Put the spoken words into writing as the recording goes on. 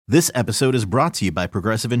This episode is brought to you by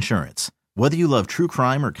Progressive Insurance. Whether you love true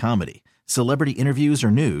crime or comedy, celebrity interviews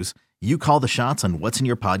or news, you call the shots on what's in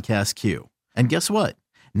your podcast queue. And guess what?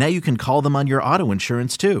 Now you can call them on your auto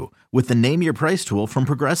insurance too with the Name Your Price tool from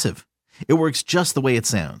Progressive. It works just the way it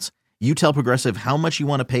sounds. You tell Progressive how much you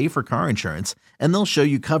want to pay for car insurance, and they'll show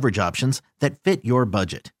you coverage options that fit your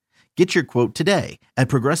budget. Get your quote today at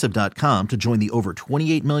Progressive.com to join the over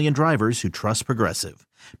 28 million drivers who trust Progressive.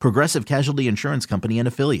 Progressive Casualty Insurance Company and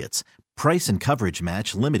Affiliates. Price and coverage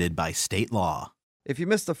match limited by state law. If you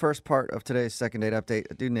missed the first part of today's second date update,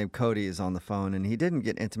 a dude named Cody is on the phone, and he didn't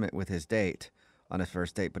get intimate with his date on his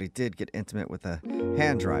first date, but he did get intimate with a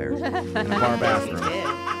hand dryer in a bar bathroom.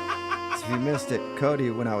 So if you missed it, Cody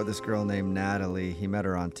went out with this girl named Natalie. He met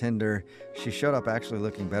her on Tinder. She showed up actually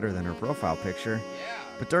looking better than her profile picture.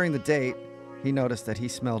 But during the date, he noticed that he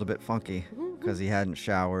smelled a bit funky because he hadn't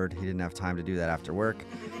showered. He didn't have time to do that after work.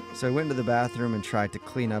 So he went to the bathroom and tried to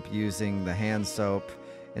clean up using the hand soap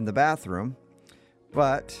in the bathroom.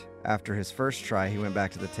 But after his first try, he went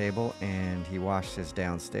back to the table and he washed his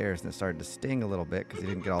downstairs, and it started to sting a little bit because he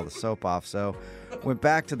didn't get all the soap off. So went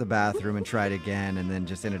back to the bathroom and tried again, and then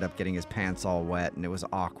just ended up getting his pants all wet, and it was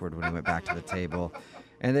awkward when he went back to the table.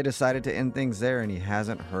 And they decided to end things there, and he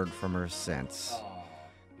hasn't heard from her since.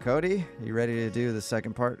 Cody, you ready to do the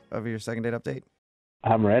second part of your second date update?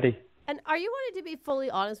 I'm ready. And are you wanting to be fully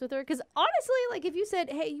honest with her? Because honestly, like if you said,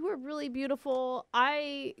 hey, you were really beautiful,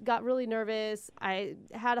 I got really nervous, I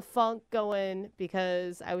had a funk going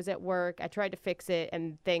because I was at work, I tried to fix it,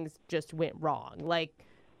 and things just went wrong. Like,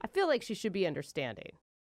 I feel like she should be understanding.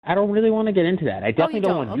 I don't really want to get into that. I definitely you don't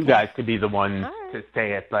don't? want you Okay. guys to be the one All right. to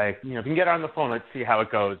say it. Like, if you can get her on the phone, let's see how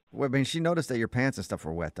it goes. Well, I mean, she noticed that your pants and stuff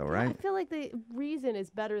were wet, though, right? I feel like the reason is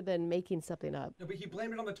better than making something up. No, but he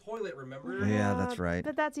blamed it on the toilet, remember? Yeah, that's right.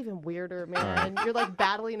 But that's even weirder, man. You're like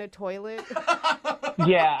battling a toilet.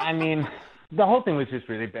 Yeah, I mean, the whole thing was just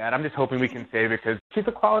really bad. I'm just hoping we can save it because she's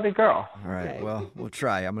a quality girl. All right, Okay. well, we'll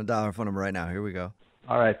try. I'm going to dial her phone number right now. Here we go.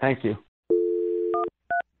 All right, thank you.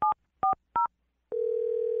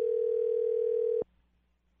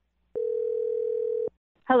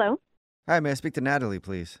 Hello, Hi, may I speak to Natalie,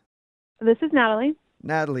 please? this is Natalie.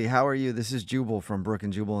 Natalie, how are you? This is Jubal from Brook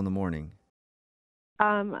and Jubal in the Morning.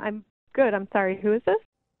 I'm good. I'm sorry. Who is this?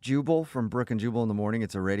 Jubal from Brook and Jubal in the Morning.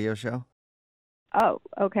 It's a radio show. Oh,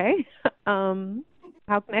 okay. How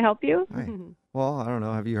can I help you? Hi. Well, I don't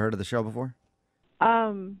know. Have you heard of the show before?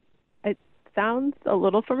 It sounds a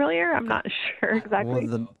little familiar. I'm not sure exactly.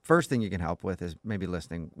 Well, the first thing you can help with is maybe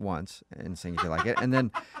listening once and seeing if you like it. And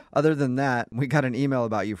then other than that, we got an email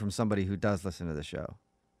about you from somebody who does listen to the show.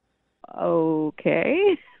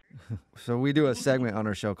 Okay. So we do a segment on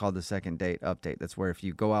our show called the Second Date Update. That's where if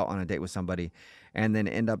you go out on a date with somebody and then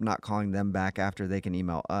end up not calling them back after, they can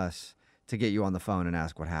email us to get you on the phone and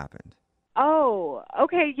ask what happened. Oh,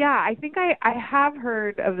 okay. Yeah, I think I have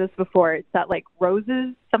heard of this before. It's that like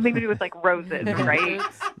roses, something to do with like roses, right?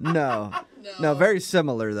 No, very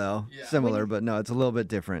similar though. Yeah. Similar, but no, it's a little bit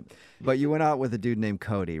different. But you went out with a dude named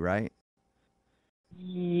Cody, right?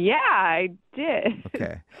 Yeah, I did.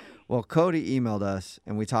 Okay. Well, Cody emailed us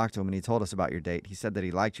and we talked to him and he told us about your date. He said that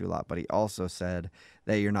he liked you a lot, but he also said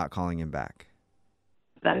that you're not calling him back.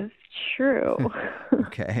 That is true.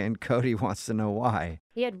 Okay, and Cody wants to know why.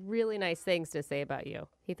 He had really nice things to say about you.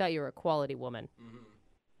 He thought you were a quality woman.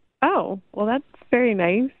 Oh, well, that's very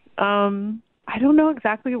nice. I don't know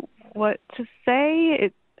exactly what to say.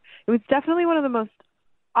 It was definitely one of the most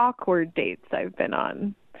awkward dates I've been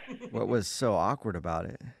on. What was so awkward about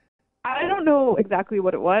it? I don't know exactly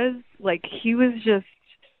what it was. Like, he was just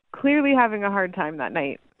clearly having a hard time that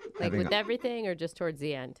night. Like Having with everything or just towards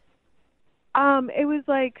the end? It was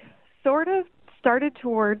like sort of started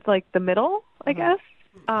towards like the middle, I guess.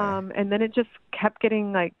 And then it just kept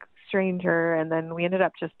getting like stranger. And then we ended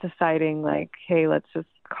up just deciding like, hey, let's just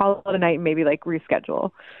call it a night and maybe like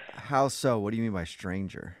reschedule. How so? What do you mean by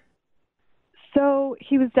stranger? So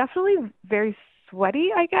he was definitely very sweaty,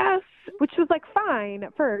 I guess, which was like fine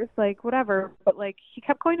at first, like whatever. But like he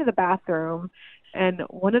kept going to the bathroom. And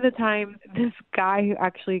one of the times, this guy who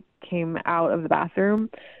actually came out of the bathroom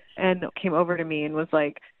and came over to me and was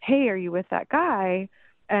like, hey, are you with that guy?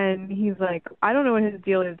 And he's like, I don't know what his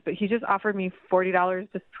deal is, but he just offered me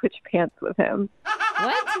 $40 to switch pants with him.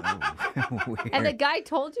 What? Weird. And the guy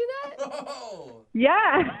told you that? Oh.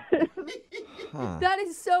 Yeah. Huh. That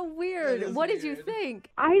is so weird. That is What did you weird. think?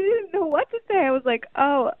 I didn't know what to say. I was like,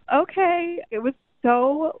 oh, okay. It was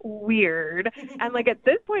so weird. And like at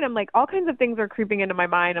this point, I'm like, all kinds of things are creeping into my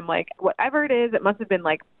mind. I'm like, whatever it is, it must have been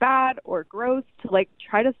like bad or gross to like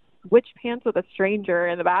try to switch pants with a stranger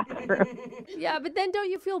in the bathroom. Yeah, but then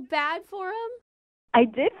don't you feel bad for him? I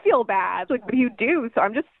did feel bad. Like, what do you do? So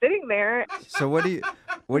I'm just sitting there. So what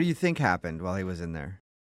do you think happened while he was in there?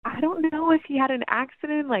 I don't know if he had an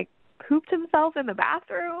accident, like pooped himself in the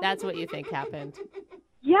bathroom. That's what you think happened.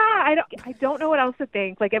 Yeah, I don't know what else to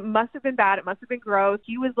think. Like, it must have been bad. It must have been gross.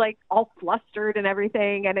 He was like all flustered and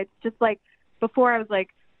everything. And it's just like, before I was like,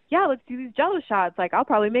 yeah, let's do these Jello shots. Like, I'll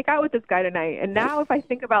probably make out with this guy tonight. And now if I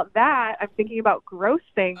think about that, I'm thinking about gross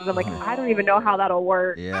things. I'm like, I don't even know how that'll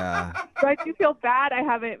work. Yeah. So I do feel bad. I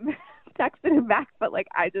haven't texted him back, but like,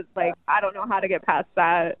 I don't know how to get past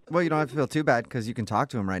that. Well, you don't have to feel too bad because you can talk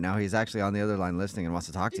to him right now. He's actually on the other line listening and wants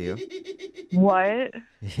to talk to you. What?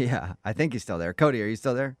 Yeah, I think he's still there. Cody, are you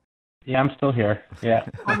still there? Yeah, I'm still here. Yeah.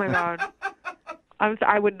 Oh my God.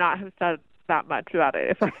 I would not have said that much about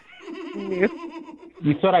it if I knew.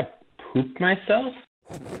 You thought I pooped myself?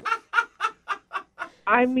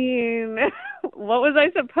 I mean, what was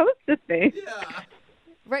I supposed to think? Yeah.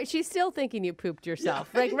 Right, she's still thinking you pooped yourself.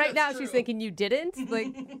 Yeah, Like right now, that's she's true. thinking you didn't.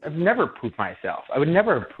 Like I've never pooped myself. I would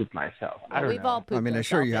never have pooped myself. I don't we've know. all pooped. I mean, I'm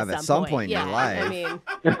sure you have ourselves at some point in yeah, your life. I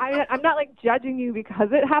mean, I'm not like judging you because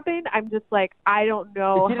it happened. I'm just like, I don't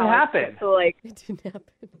know It didn't how happen. to like. it didn't happen.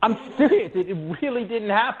 I'm serious. It really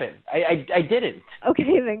didn't happen. I didn't.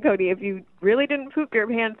 Okay, then Cody, if you really didn't poop your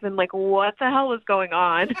pants, then like, what the hell was going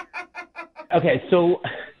on? Okay, so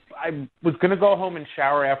I was going to go home and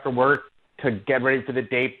shower after work to get ready for the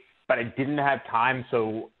date, but I didn't have time.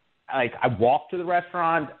 So like I walked to the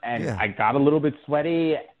restaurant and Yeah. I got a little bit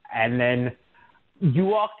sweaty. And then you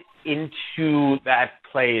walked into that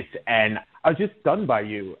place and I was just stunned by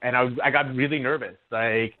you. And I got really nervous.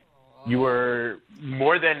 Like you were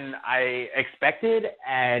more than I expected.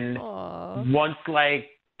 And Aw. once like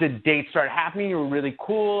the date started happening, you were really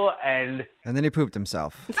cool. And And then he pooped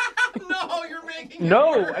himself. No, you're making it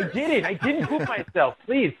no, worse. I didn't. I didn't poop myself.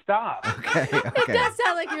 Please stop. Okay, It okay. does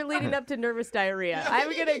sound like you're leading up to nervous diarrhea. I'm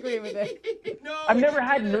gonna agree with it. No, I've never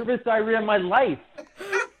had nervous diarrhea in my life.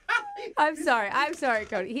 I'm sorry,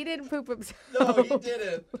 Cody. He didn't poop himself. No, you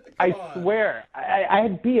didn't. I Come on. swear. I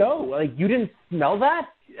had BO. Like, you didn't smell that?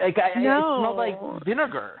 Like, it smelled like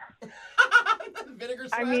vinegar. Vinegar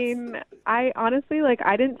I sweats? mean, I honestly, like,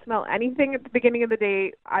 I didn't smell anything at the beginning of the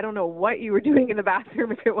date. I don't know what you were doing in the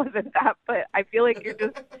bathroom if it wasn't that, but I feel like you're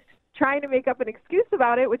just trying to make up an excuse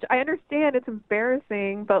about it, which I understand it's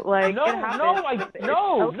embarrassing, but like, No, it happens.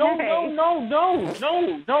 no, It's no,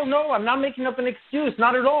 okay. no. I'm not making up an excuse.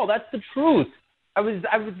 Not at all. That's the truth. I was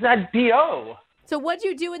at BO. So what'd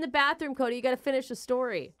you do in the bathroom, Cody? You got to finish the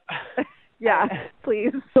story. Yeah,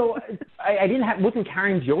 please. So I wasn't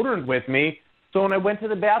carrying deodorant with me. So when I went to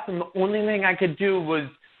the bathroom, the only thing I could do was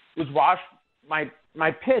wash my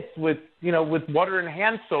pits with water and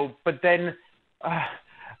hand soap. But then, I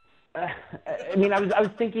mean, I was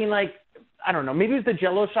thinking like, I don't know, maybe it was the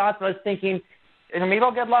Jello shots. But I was thinking, maybe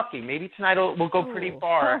I'll get lucky. Maybe tonight we'll go pretty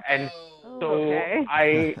far. And so Okay.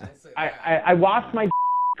 I washed my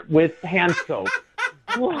with hand soap.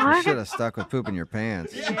 You What? should have stuck with pooping your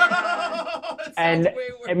pants. And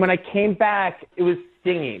when I came back, it was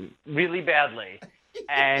stinging really badly,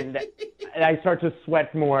 and I started to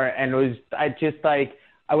sweat more. And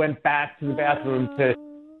I went back to the bathroom to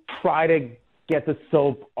try to get the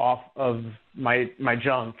soap off of my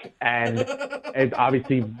junk, and it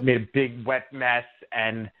obviously made a big wet mess.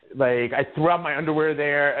 And like I threw out my underwear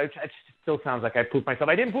there. It just still sounds like I pooped myself.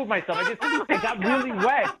 I didn't poop myself. It got really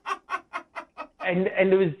wet. And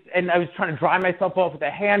I was trying to dry myself off with a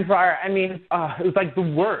hand dryer. I mean, it was like the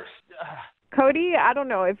worst. Cody, I don't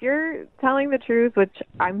know if you're telling the truth, which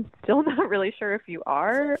I'm still not really sure if you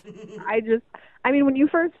are. I mean, when you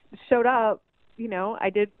first showed up, I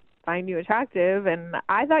did find you attractive, and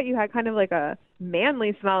I thought you had kind of like a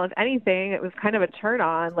manly smell. If anything, it was kind of a turn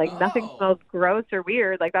on. Like nothing smells gross or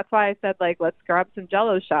weird. Like that's why I said like let's grab some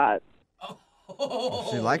Jello shots.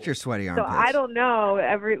 She liked your sweaty So armpits. I don't know.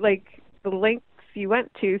 The lengths you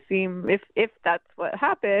went to seem, if that's what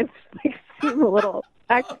happened, like seem a little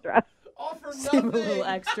extra. All for Seem a nothing. little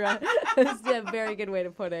extra. That's a very good way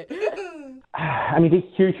to put it. I mean, to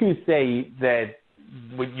hear you say that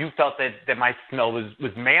when you felt that my smell was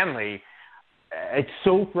manly, it's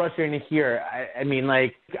so frustrating to hear. I mean,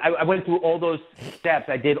 like, I went through all those steps.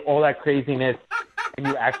 I did all that craziness, and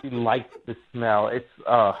you actually liked the smell. It's,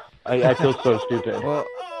 I feel so stupid. Well,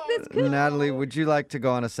 Natalie, would you like to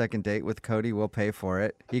go on a second date with Cody? We'll pay for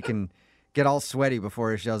it. He can get all sweaty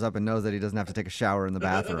before he shows up and knows that he doesn't have to take a shower in the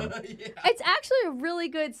bathroom. It's actually a really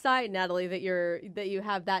good sign, Natalie, that you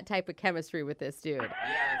have that type of chemistry with this dude. Yeah,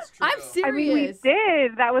 that's true. I'm serious. I mean, we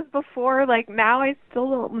did. That was before. Like, now I still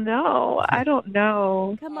don't know. I don't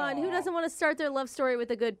know. Come on, who doesn't want to start their love story with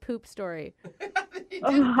a good poop story?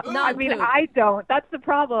 I mean, poop. I don't. That's the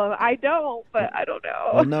problem. I don't, but I don't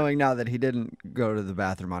know. Well, knowing now that he didn't go to the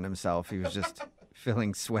bathroom on himself, he was just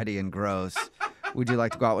feeling sweaty and gross. Would you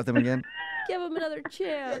like to go out with him again? Give him another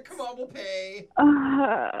chance. Come on, we'll pay.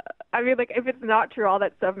 I mean, like, if it's not true, all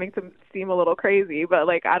that stuff makes him seem a little crazy. But,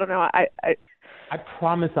 like, I don't know. I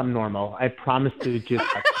promise I'm normal. I promise to just.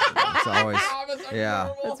 It's always,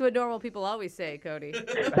 yeah. That's what normal people always say, Cody.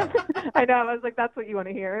 I know. I was like, that's what you want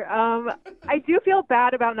to hear. I do feel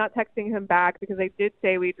bad about not texting him back because I did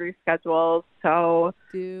say we'd reschedule. So,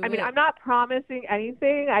 I mean, I'm not promising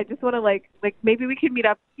anything. I just want to, like maybe we could meet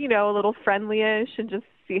up, a little friendly-ish and just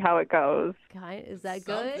see how it goes. Is that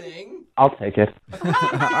good? Something. I'll take it.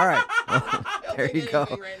 All right. Well, there you go.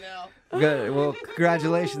 Right now. Good. Well,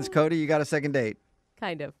 congratulations, Cody. You got a second date.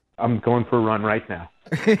 Kind of. I'm going for a run right now.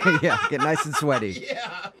 Yeah, get nice and sweaty.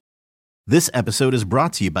 Yeah. This episode is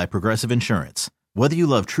brought to you by Progressive Insurance. Whether you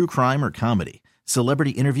love true crime or comedy,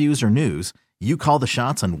 celebrity interviews or news, you call the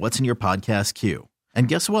shots on what's in your podcast queue. And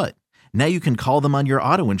guess what? Now you can call them on your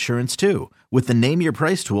auto insurance too with the Name Your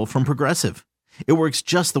Price tool from Progressive. It works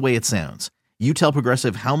just the way it sounds. You tell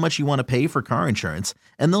Progressive how much you want to pay for car insurance,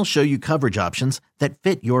 and they'll show you coverage options that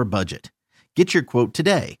fit your budget. Get your quote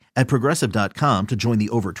today at Progressive.com to join the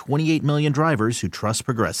over 28 million drivers who trust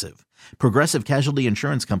Progressive. Progressive Casualty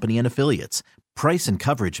Insurance Company and Affiliates. Price and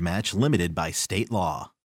coverage match limited by state law.